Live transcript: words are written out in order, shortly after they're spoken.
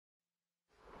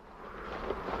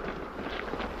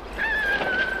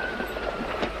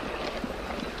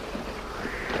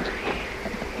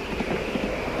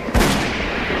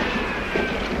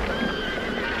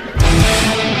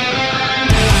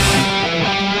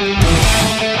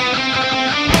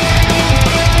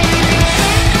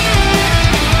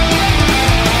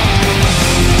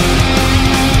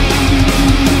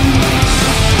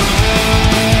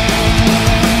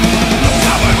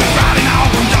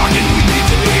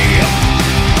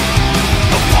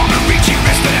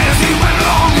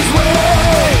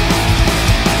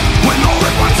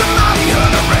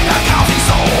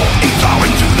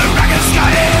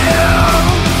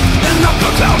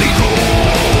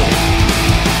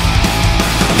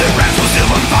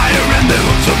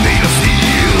made of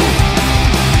steel.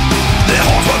 Their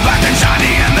horns were black and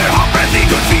shiny, and their hot breath he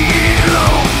could feel.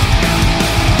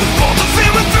 The bolt of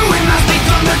flame went through him as they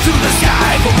thundered to the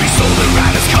sky, for he saw the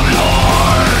riders coming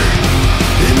hard,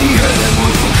 and he heard their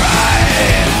mournful cry.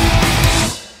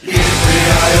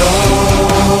 Yippee-yi-oh,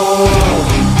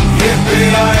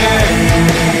 yippee-yi-yay,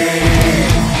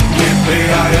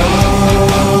 yippee-yi-oh,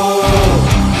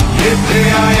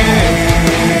 yippee-yi-yay.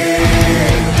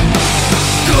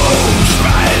 Ghost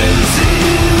riders in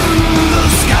the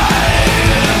sky.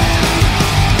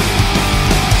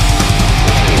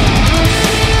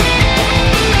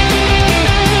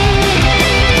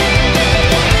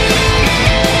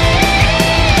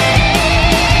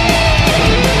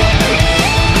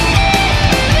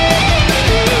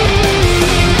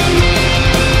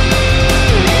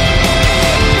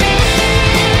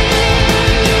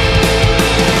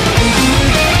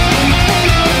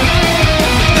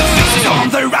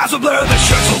 Eyes are blurred, their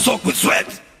shirts all soaked with sweat.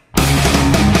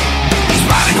 He's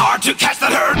riding hard to catch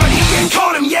that herd, but he ain't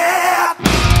caught him yet.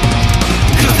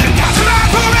 Cause they're got to ride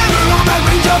forever on that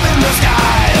range up in the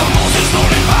sky. Almost is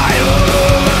snorting fire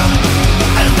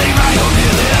as they ride on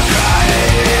near their cry.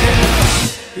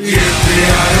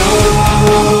 Yippee-yi-oh,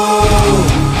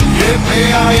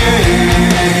 yippee-yi-yay,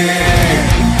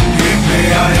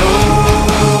 yippee-yi-oh,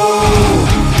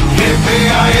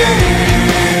 yippee-yi-yay.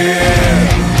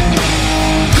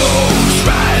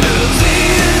 Riders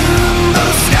in the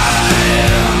sky.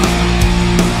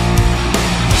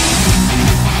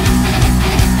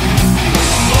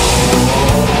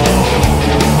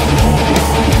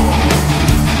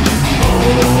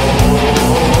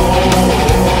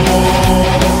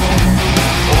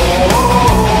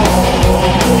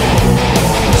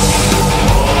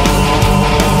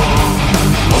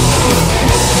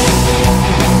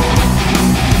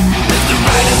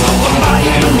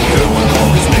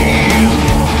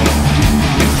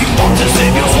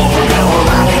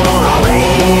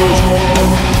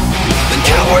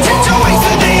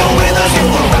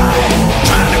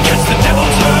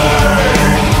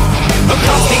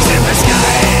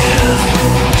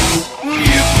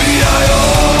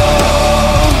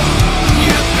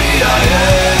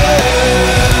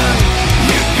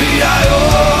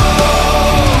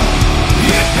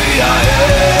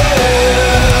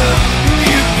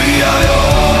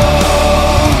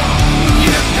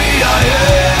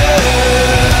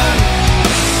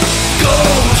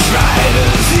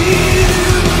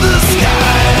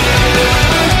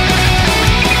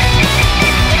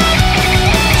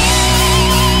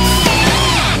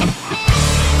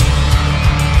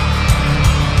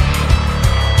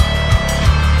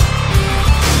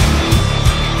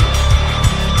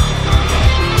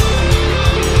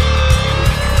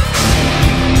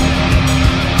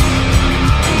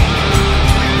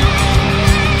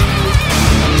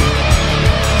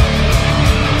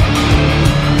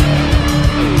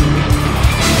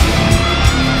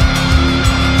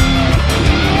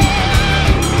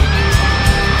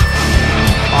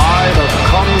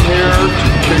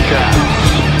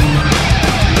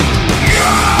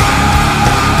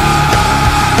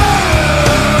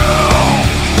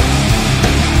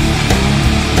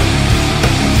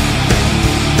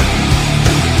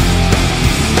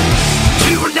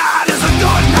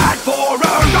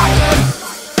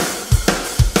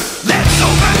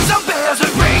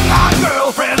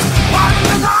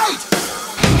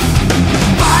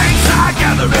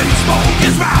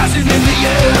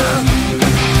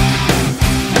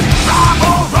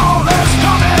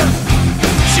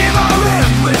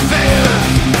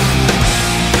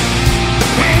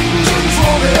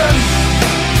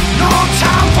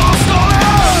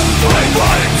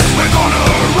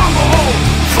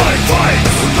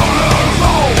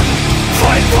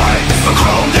 The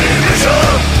Chrome Division!